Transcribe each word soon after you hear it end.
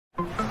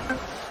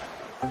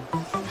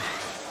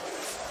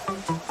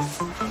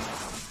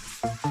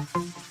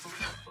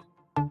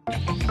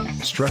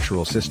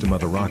structural system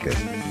of a rocket.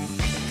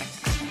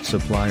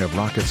 Supply of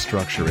rocket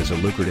structure is a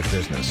lucrative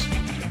business,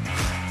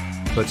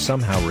 but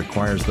somehow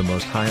requires the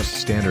most highest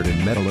standard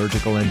in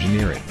metallurgical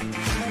engineering.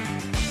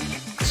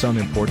 Some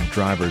important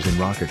drivers in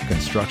rocket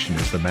construction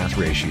is the mass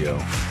ratio,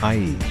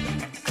 i.e.,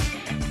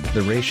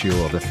 the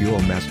ratio of the fuel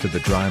mass to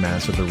the dry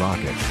mass of the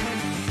rocket.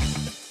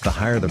 The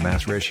higher the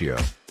mass ratio,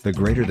 the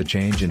greater the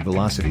change in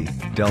velocity,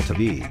 delta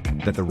V,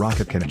 that the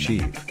rocket can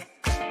achieve.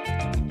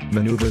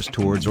 Maneuvers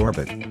towards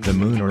orbit, the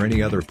moon or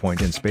any other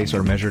point in space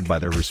are measured by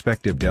their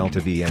respective delta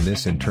V, and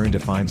this in turn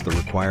defines the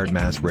required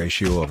mass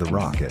ratio of the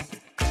rocket.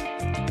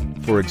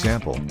 For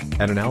example,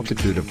 at an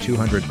altitude of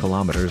 200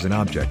 km an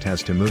object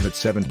has to move at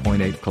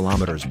 7.8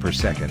 km per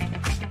second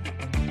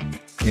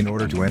in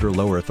order to enter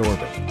low Earth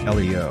orbit,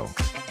 LEO.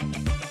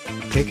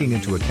 Taking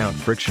into account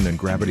friction and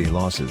gravity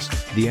losses,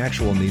 the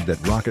actual need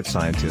that rocket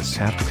scientists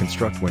have to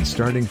construct when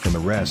starting from a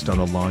rest on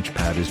a launch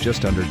pad is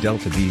just under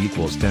delta V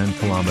equals 10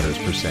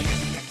 km per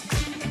second.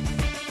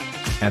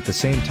 At the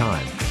same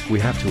time, we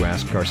have to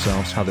ask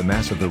ourselves how the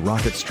mass of the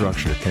rocket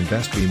structure can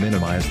best be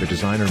minimized. The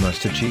designer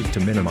must achieve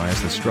to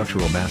minimize the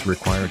structural mass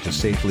required to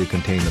safely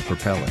contain the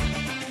propellant.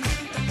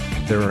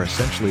 There are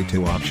essentially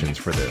two options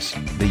for this: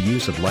 the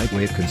use of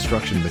lightweight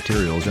construction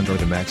materials and/or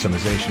the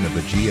maximization of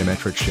the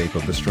geometric shape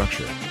of the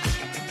structure.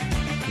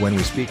 When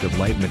we speak of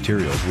light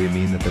materials, we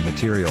mean that the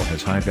material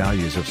has high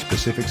values of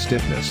specific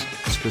stiffness,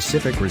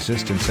 specific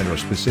resistance and/or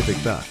specific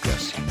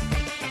toughness.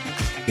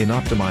 In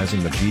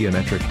optimizing the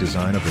geometric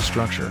design of the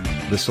structure,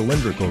 the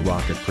cylindrical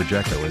rocket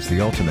projectile is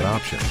the ultimate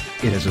option.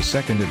 It has a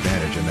second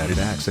advantage in that it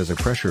acts as a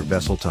pressure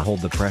vessel to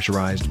hold the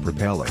pressurized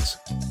propellants.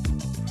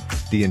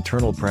 The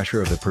internal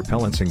pressure of the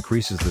propellants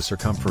increases the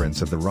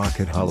circumference of the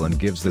rocket hull and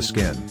gives the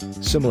skin,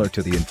 similar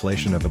to the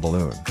inflation of a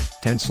balloon,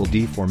 tensile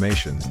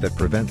deformations that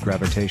prevent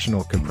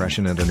gravitational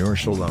compression and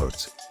inertial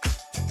loads.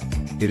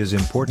 It is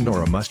important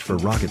or a must for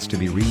rockets to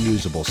be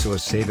reusable so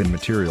as save in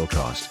material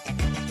cost.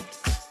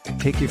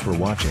 Thank you for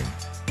watching.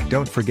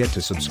 Don't forget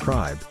to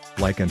subscribe,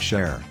 like and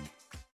share.